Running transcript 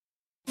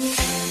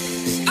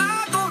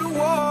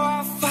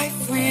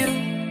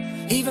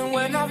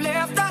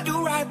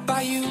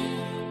by you.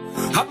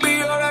 I'll be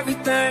your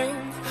everything,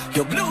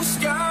 your blue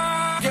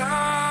sky.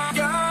 I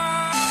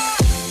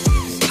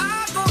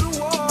go to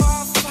war,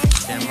 fight.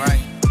 Damn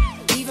right.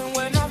 Even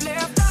when I've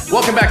left.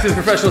 Welcome back to the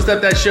Professional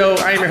Stepdad Show.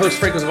 I am your host,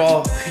 Frank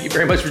Zaval. Thank you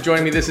very much for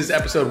joining me. This is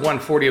episode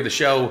 140 of the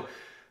show.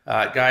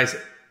 Guys,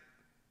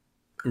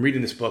 I'm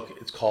reading this book.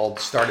 It's called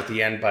Start at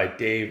the End by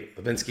Dave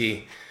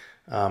Levinsky.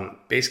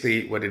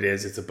 Basically what it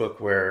is, it's a book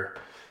where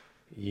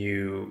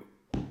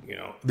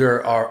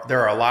there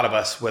are a lot of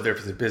us, whether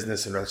it's a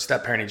business or a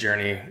step parenting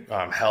journey,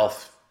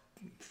 health,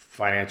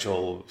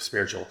 financial,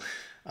 spiritual,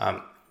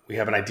 we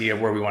have an idea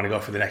of where we want to go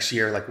for the next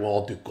year. Like we'll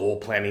all do goal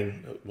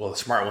planning. Well, the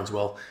smart ones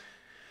will.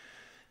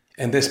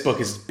 And this book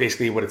is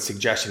basically what its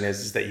suggestion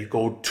is that you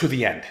go to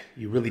the end.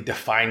 You really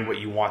define what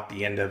you want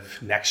the end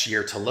of next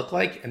year to look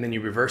like, and then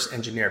you reverse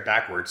engineer it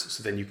backwards.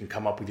 So then you can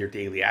come up with your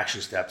daily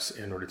action steps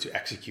in order to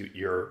execute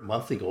your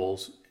monthly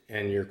goals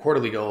and your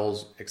quarterly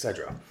goals,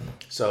 etc.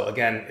 So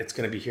again, it's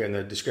going to be here in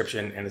the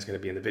description and it's going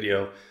to be in the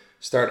video.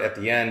 Start at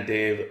the End,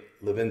 Dave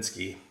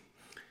Levinsky.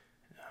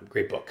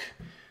 Great book.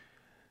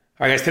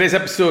 All right, guys, today's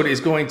episode is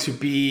going to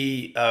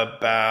be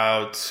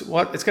about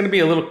it's going to be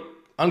a little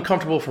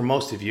uncomfortable for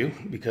most of you,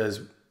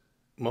 because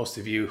most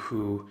of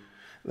you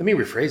let me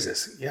rephrase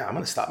this. Yeah, I'm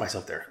going to stop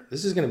myself there.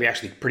 This is going to be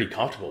actually pretty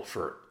comfortable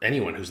for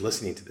anyone who's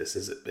listening to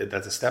this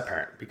that's a step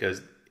parent,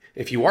 because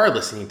if you are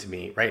listening to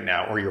me right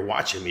now or you're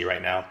watching me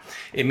right now,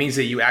 it means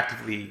that you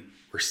actively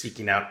were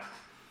seeking out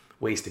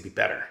ways to be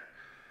better.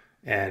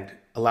 And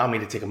allow me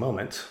to take a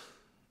moment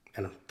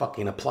and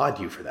fucking applaud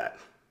you for that,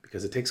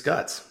 because it takes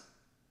guts.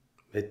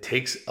 It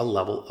takes a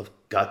level of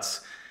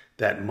guts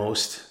that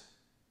most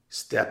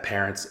step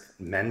parents,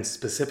 men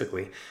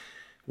specifically,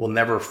 will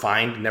never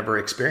find, never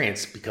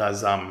experience,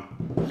 because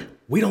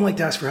we don't like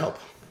to ask for help.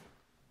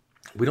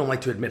 We don't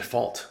like to admit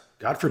fault.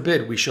 God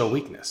forbid we show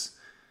weakness.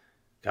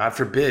 God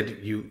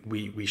forbid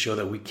we show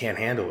that we can't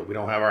handle it. We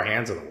don't have our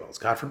hands on the wheels.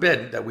 God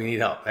forbid that we need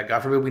help. God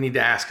forbid we need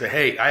to ask,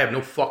 hey, I have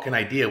no fucking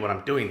idea what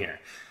I'm doing here.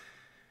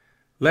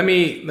 Let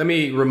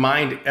me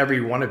remind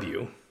every one of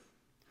you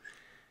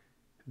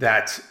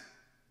that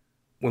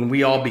when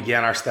we all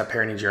began our step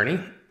parenting journey,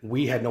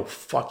 we had no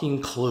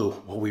fucking clue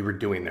what we were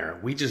doing there.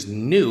 We just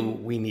knew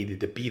we needed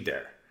to be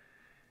there.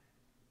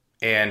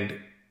 And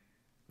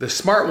the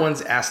smart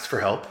ones asked for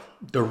help.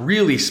 The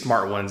really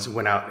smart ones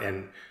went out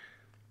and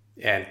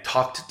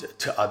talked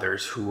to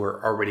others who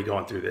were already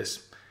going through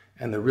this.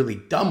 And the really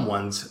dumb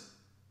ones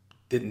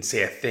didn't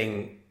say a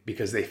thing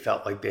because they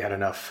felt like they had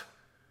enough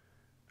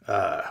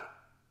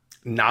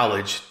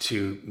knowledge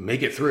to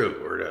make it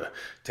through or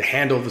to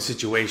handle the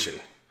situation.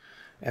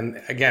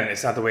 And again,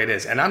 it's not the way it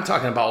is. And I'm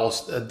talking about all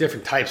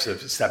different types of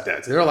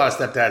stepdads. There are a lot of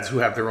stepdads who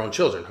have their own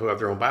children, who have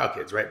their own bio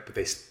kids, right? But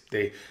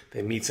they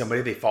meet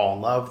somebody, they fall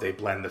in love, they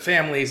blend the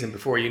families, and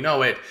before you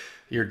know it,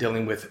 you're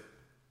dealing with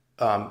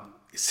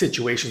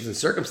situations and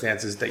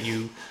circumstances that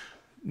you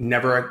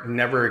never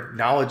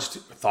acknowledged,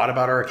 thought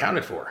about, or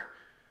accounted for.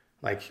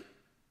 Because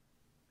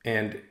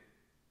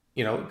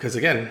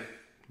again,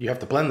 you have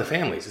to blend the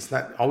families. It's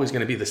not always going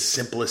to be the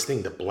simplest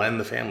thing to blend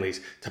the families,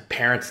 to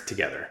parent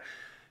together.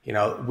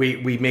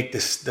 We make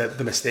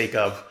the mistake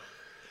of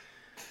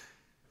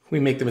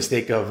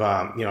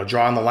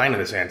drawing the line in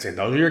the sand, saying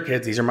those are your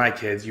kids, these are my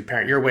kids. You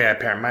parent your way, I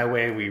parent my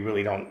way.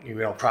 We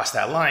don't cross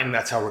that line.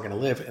 That's how we're going to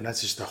live, and that's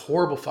just a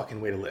horrible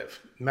fucking way to live.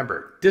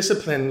 Remember,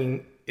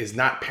 disciplining is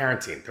not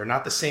parenting. They're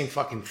not the same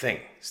fucking thing.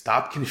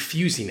 Stop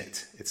confusing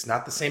it. It's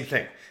not the same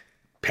thing.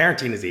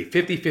 Parenting is a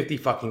 50-50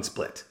 fucking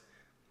split.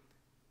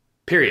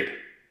 Period.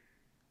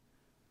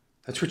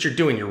 That's what you're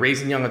doing. You're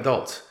raising young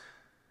adults.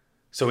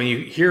 So when you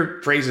hear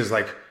phrases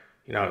like,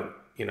 don't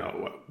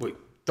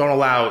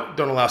allow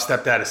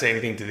stepdad to say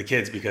anything to the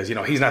kids because,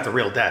 he's not the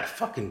real dad.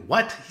 Fucking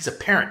what? He's a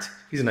parent.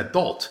 He's an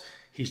adult.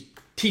 He's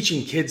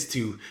teaching kids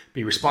to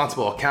be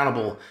responsible,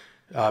 accountable,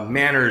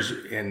 manners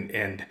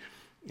and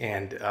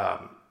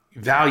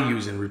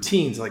values and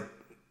routines. Like,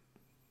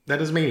 that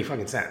doesn't make any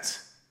fucking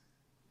sense.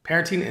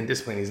 Parenting and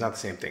disciplining is not the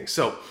same thing.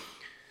 So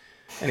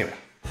anyway,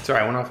 sorry,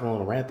 I went off on a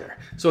little rant there.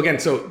 So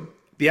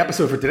the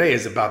episode for today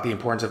is about the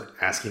importance of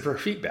asking for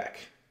feedback.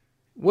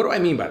 What do I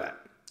mean by that?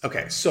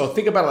 Okay, so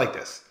think about it like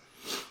this.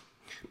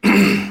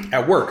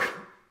 At work,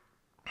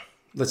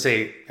 let's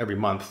say every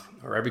month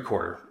or every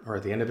quarter or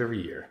at the end of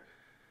every year,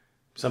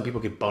 some people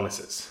get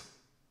bonuses.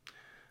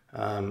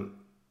 When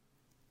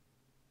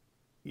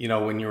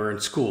you were in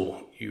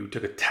school, you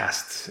took a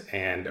test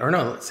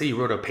let's say you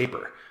wrote a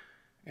paper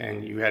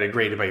and you had it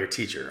graded by your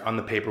teacher. On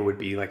the paper would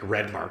be like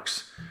red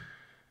marks.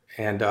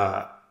 And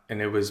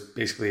it was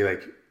basically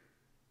like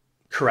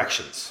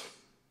corrections,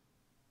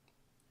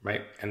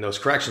 right? And those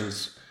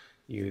corrections,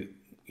 you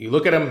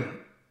look at them,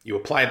 you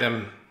apply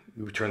them,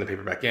 you return the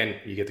paper back in,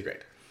 you get the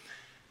grade.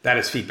 That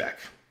is feedback.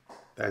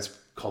 That is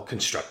called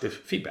constructive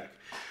feedback.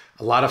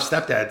 A lot of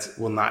stepdads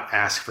will not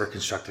ask for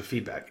constructive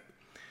feedback.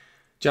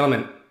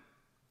 Gentlemen,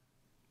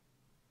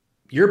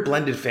 your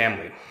blended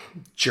family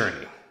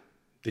journey,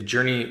 the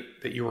journey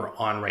that you are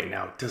on right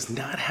now, does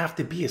not have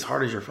to be as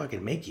hard as you're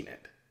fucking making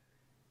it.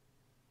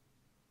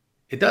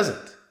 It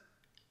doesn't.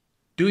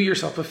 do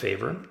yourself a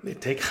favor,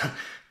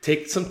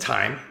 take some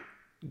time,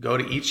 go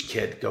to each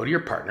kid, go to your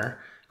partner,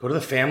 go to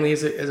the family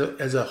as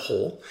a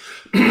whole,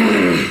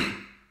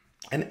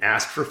 and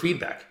ask for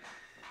feedback.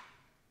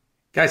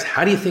 Guys,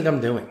 how do you think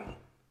I'm doing?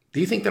 Do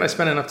you think that I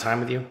spend enough time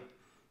with you?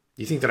 Do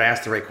you think that I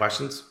ask the right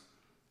questions?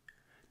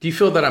 Do you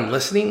feel that I'm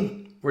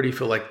listening, or do you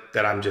feel like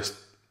that I'm just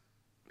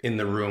in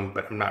the room,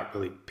 but I'm not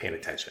really paying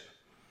attention?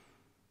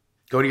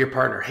 Go to your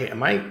partner. Hey,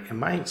 am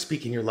I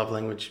speaking your love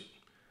language?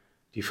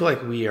 Do you feel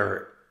like we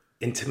are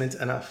intimate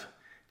enough?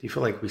 Do you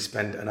feel like we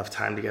spend enough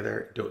time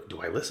together?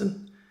 Do I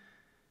listen?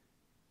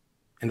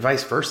 And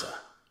vice versa.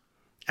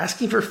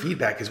 Asking for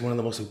feedback is one of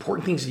the most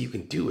important things that you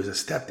can do as a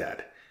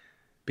stepdad,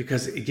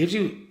 because it gives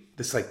you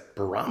this like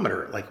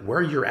barometer, like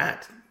where you're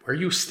at, where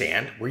you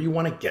stand, where you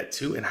want to get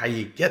to, and how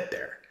you get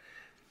there.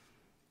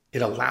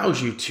 It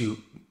allows you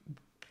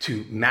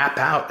to map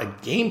out a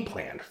game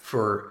plan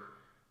for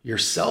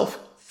yourself,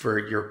 for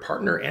your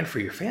partner, and for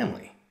your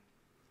family.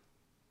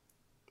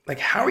 Like,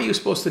 how are you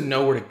supposed to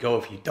know where to go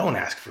if you don't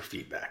ask for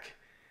feedback?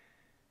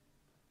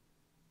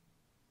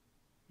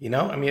 You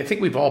know, I mean, I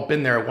think we've all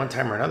been there at one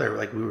time or another,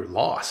 like we were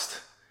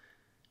lost.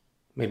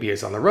 Maybe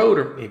it's on the road,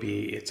 or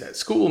maybe it's at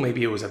school,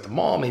 maybe it was at the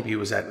mall, maybe it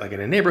was at like in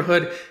a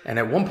neighborhood. And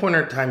at one point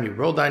in time, you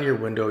rolled down your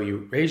window,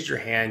 you raised your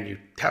hand, you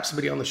tapped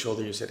somebody on the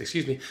shoulder, you said,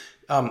 "Excuse me,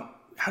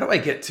 how do I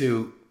get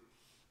to,"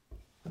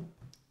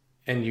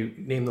 and you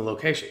name the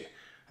location.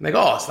 And they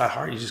go, "Oh, it's not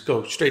hard. You just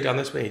go straight down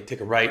this way, take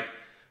a right.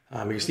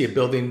 You see a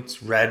building,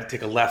 it's red,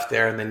 take a left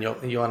there, and then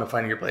you'll end up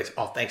finding your place."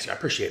 "Oh, thanks, I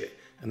appreciate it."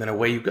 And then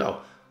away you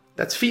go.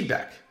 That's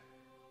feedback.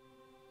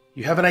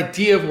 You have an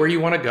idea of where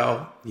you want to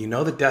go. You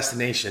know the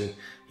destination.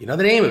 You know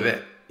the name of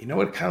it. You know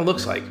what it kind of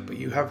looks like, but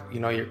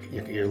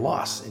you're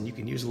lost, and you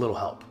can use a little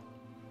help.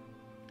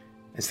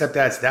 And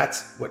stepdads,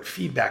 that's what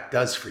feedback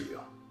does for you.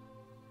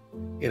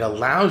 It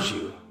allows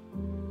you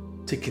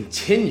to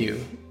continue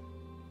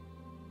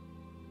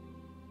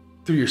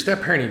through your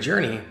step-parenting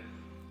journey,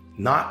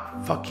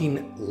 not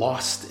fucking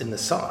lost in the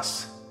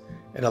sauce.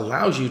 It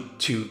allows you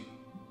to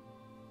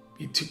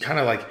kind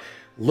of like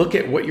look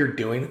at what you're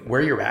doing,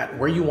 where you're at,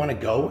 where you want to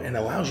go, and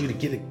allows you to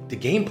get the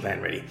game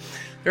plan ready.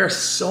 There are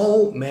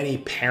so many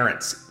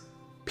parents,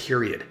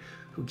 period,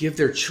 who give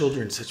their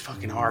children such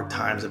fucking hard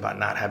times about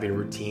not having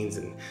routines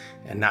and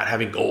not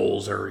having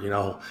goals, or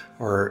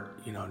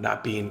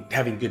not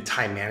having good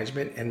time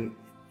management. And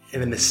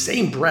in the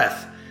same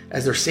breath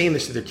as they're saying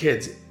this to their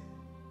kids,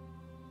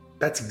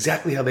 that's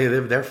exactly how they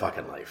live their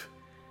fucking life.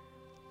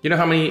 You know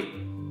how many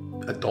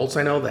adults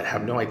I know that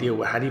have no idea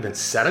how to even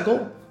set a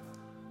goal,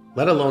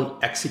 let alone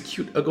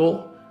execute a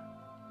goal?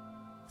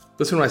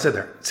 Listen to what I said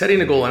there.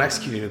 Setting a goal and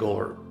executing a goal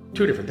are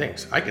two different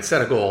things. I could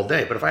set a goal all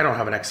day, but if I don't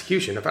have an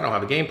execution, if I don't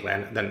have a game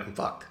plan, then I'm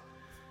fucked.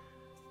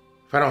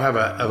 If I don't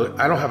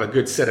have a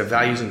good set of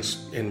values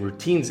and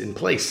routines in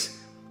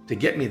place to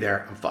get me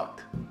there, I'm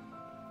fucked.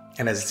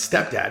 And as a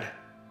stepdad,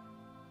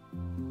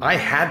 I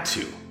had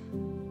to,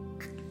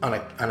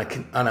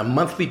 on a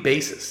monthly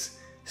basis,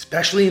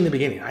 especially in the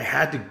beginning, I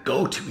had to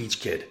go to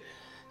each kid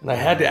and I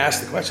had to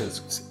ask the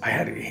questions.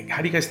 How do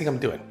you guys think I'm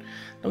doing?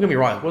 Don't get me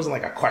wrong, it wasn't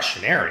like a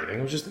questionnaire or anything.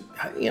 It was just,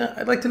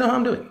 I'd like to know how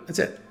I'm doing. That's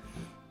it.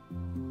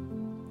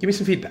 Give me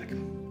some feedback.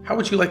 How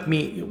would you like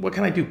me? What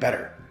can I do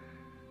better?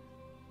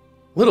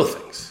 Little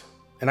things.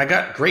 And I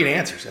got great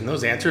answers. And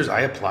those answers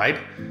I applied.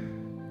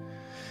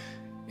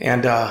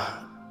 And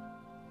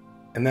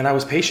then I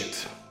was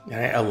patient. And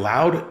I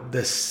allowed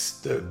the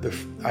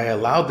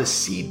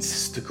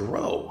seeds to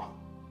grow.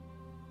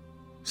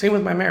 Same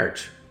with my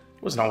marriage.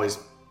 It wasn't always,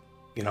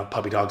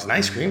 puppy dogs and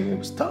ice cream. It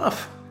was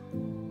tough.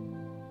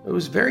 It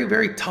was very,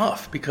 very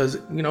tough because,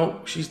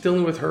 she's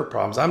dealing with her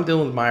problems. I'm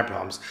dealing with my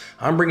problems.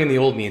 I'm bringing the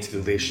old me into the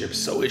relationship.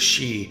 So is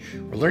she.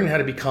 We're learning how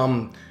to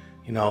become,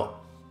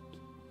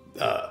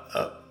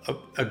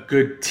 a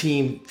good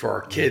team for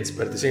our kids.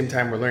 But at the same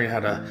time, we're learning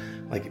how to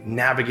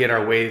navigate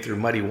our way through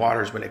muddy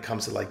waters when it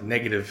comes to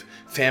negative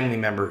family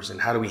members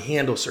and how do we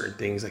handle certain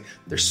things.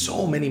 There's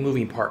so many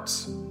moving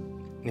parts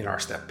in our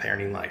step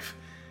parenting life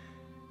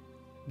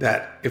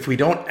that if we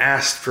don't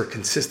ask for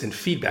consistent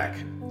feedback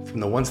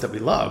from the ones that we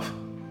love,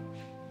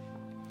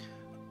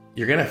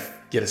 you're going to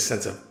get a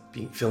sense of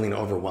feeling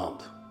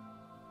overwhelmed.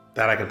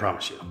 That I can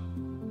promise you.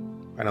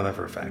 I know that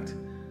for a fact.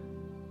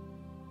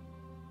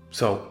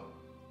 So,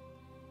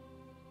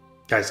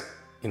 guys,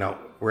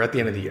 we're at the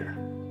end of the year.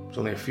 There's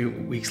only a few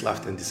weeks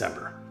left in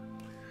December.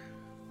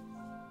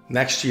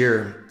 Next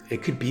year,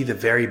 it could be the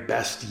very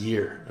best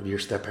year of your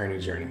step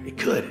parenting journey. It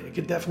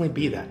could definitely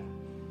be that.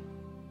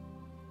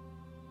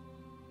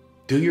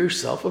 Do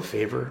yourself a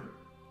favor,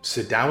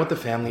 sit down with the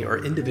family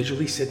or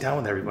individually sit down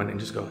with everyone and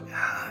just go,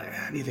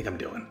 how do you think I'm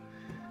doing?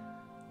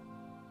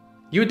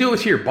 You would do it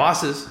to your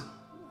bosses.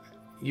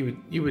 You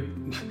would,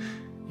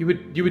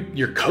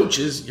 your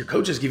coaches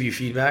give you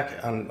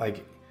feedback on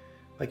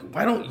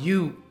why don't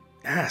you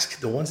ask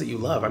the ones that you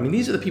love? I mean,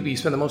 these are the people you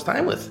spend the most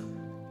time with.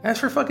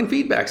 Ask for fucking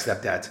feedback,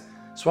 stepdads.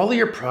 Swallow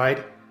your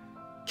pride,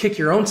 kick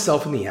your own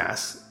self in the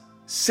ass,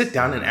 sit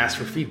down and ask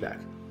for feedback.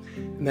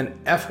 And then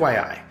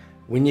FYI,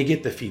 when you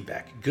get the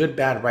feedback, good,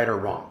 bad, right, or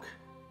wrong,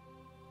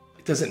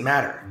 It doesn't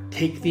matter.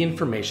 Take the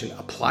information,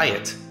 apply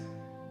it,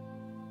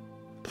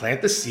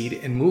 plant the seed,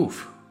 and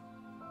move.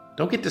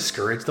 Don't get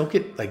discouraged. Don't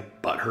get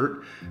like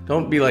butthurt.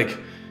 Don't be like,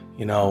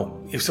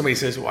 if somebody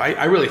says, well,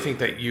 I really think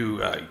that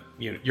you're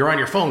on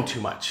your phone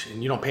too much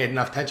and you don't pay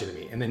enough attention to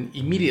me. And then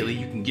immediately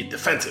you can get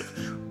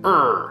defensive.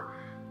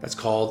 That's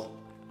called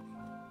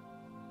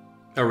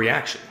a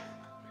reaction.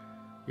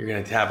 You're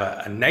going to have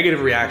a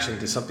negative reaction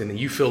to something that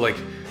you feel like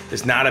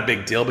is not a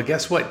big deal. But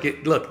guess what?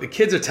 Look, the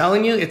kids are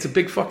telling you it's a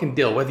big fucking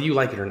deal, whether you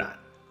like it or not.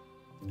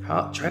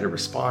 Try to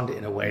respond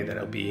in a way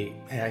that'll be,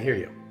 hey, I hear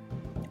you.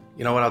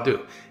 You know what I'll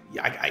do?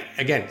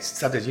 Again,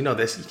 sometimes you know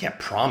this, you can't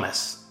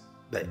promise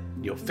that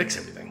you'll fix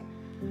everything.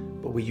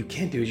 But what you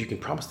can do is you can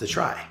promise to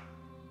try.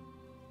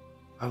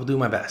 I will do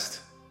my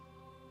best.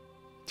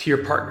 To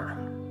your partner.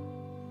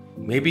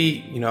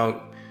 Maybe,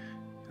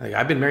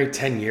 I've been married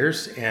 10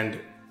 years, and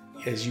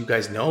as you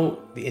guys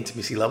know, the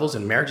intimacy levels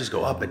in marriages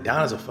go up and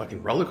down as a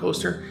fucking roller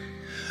coaster.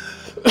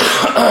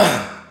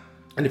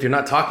 And if you're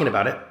not talking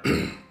about it,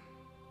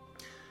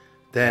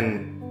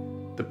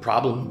 then the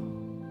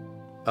problem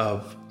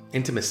of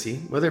intimacy,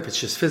 whether if it's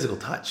just physical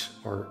touch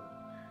or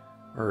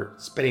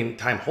spending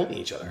time holding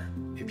each other,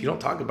 if you don't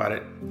talk about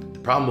it, the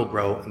problem will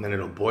grow, and then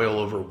it'll boil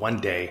over one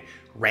day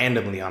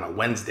randomly on a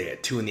Wednesday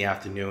at 2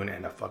 p.m,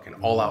 and a fucking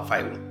all-out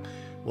fight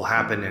will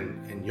happen,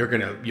 and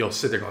you'll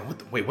sit there going,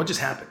 what just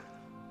happened?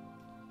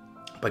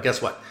 But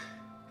guess what?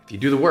 If you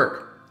do the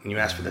work and you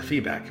ask for the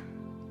feedback,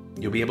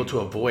 you'll be able to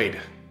avoid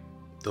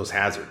those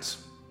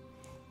hazards.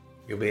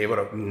 You'll be able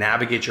to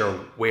navigate your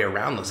way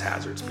around those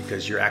hazards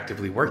because you're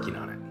actively working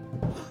on it.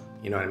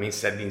 You know what I mean?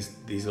 Set these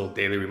little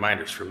daily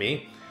reminders. For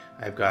me,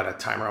 I've got a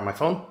timer on my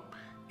phone,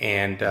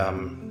 and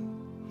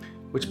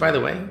which, by the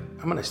way,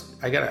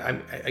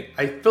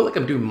 I feel like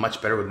I'm doing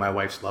much better with my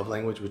wife's love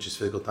language, which is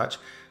physical touch.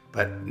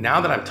 But now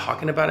that I'm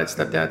talking about it,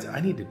 stepdads, I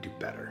need to do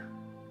better.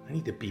 I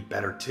need to be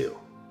better too.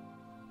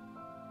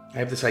 I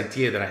have this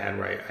idea that I had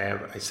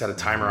where I set a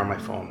timer on my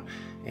phone,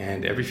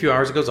 and every few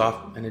hours it goes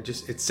off, and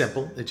it's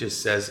simple. It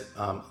just says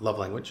love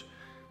language,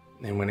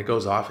 and when it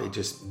goes off,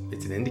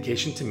 it's an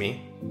indication to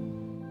me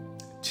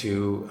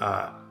to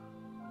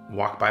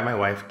walk by my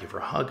wife, give her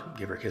a hug,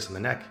 give her a kiss on the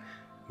neck.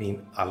 I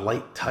mean, a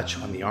light touch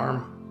on the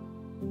arm.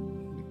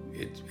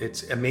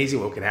 It's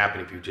amazing what can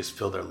happen if you just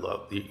feel their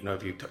love.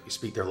 If you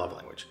speak their love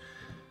language,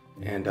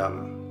 and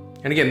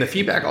again, the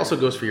feedback also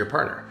goes for your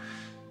partner.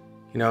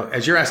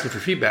 As you're asking for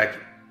feedback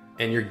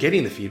and you're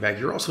getting the feedback,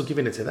 you're also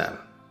giving it to them.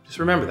 Just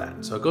remember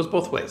that. So it goes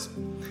both ways.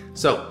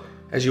 So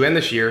as you end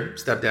this year,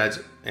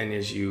 stepdads, and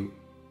as you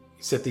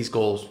set these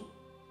goals,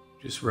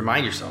 just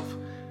remind yourself.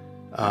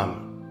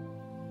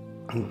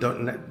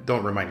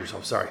 Don't remind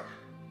yourself. Sorry.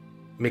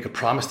 Make a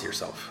promise to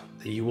yourself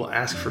that you will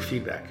ask for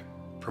feedback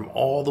from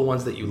all the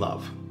ones that you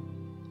love,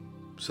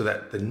 so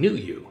that the new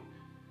you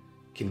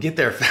can get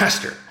there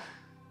faster,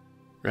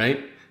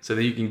 right? So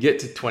that you can get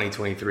to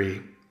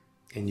 2023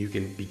 and you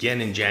can begin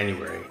in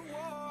January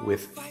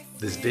with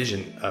this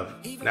vision of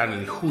not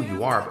only who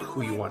you are, but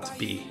who you want to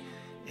be,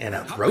 and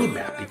a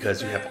roadmap,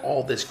 because you have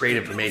all this great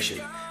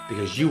information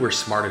because you were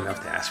smart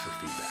enough to ask for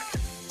feedback.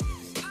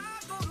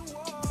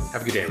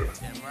 Have a good day, everyone.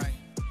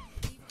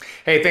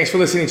 Hey, thanks for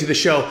listening to the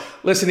show.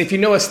 Listen, if you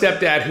know a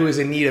stepdad who is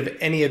in need of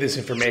any of this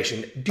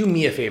information, do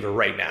me a favor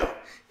right now.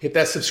 Hit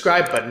that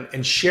subscribe button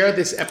and share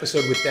this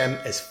episode with them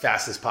as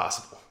fast as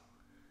possible.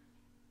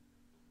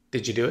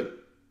 Did you do it?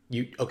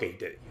 Okay, you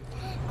did it.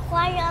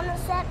 Quiet on the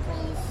set,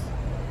 please.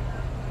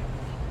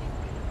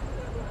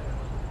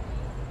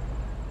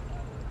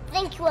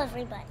 Thank you,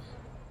 everybody.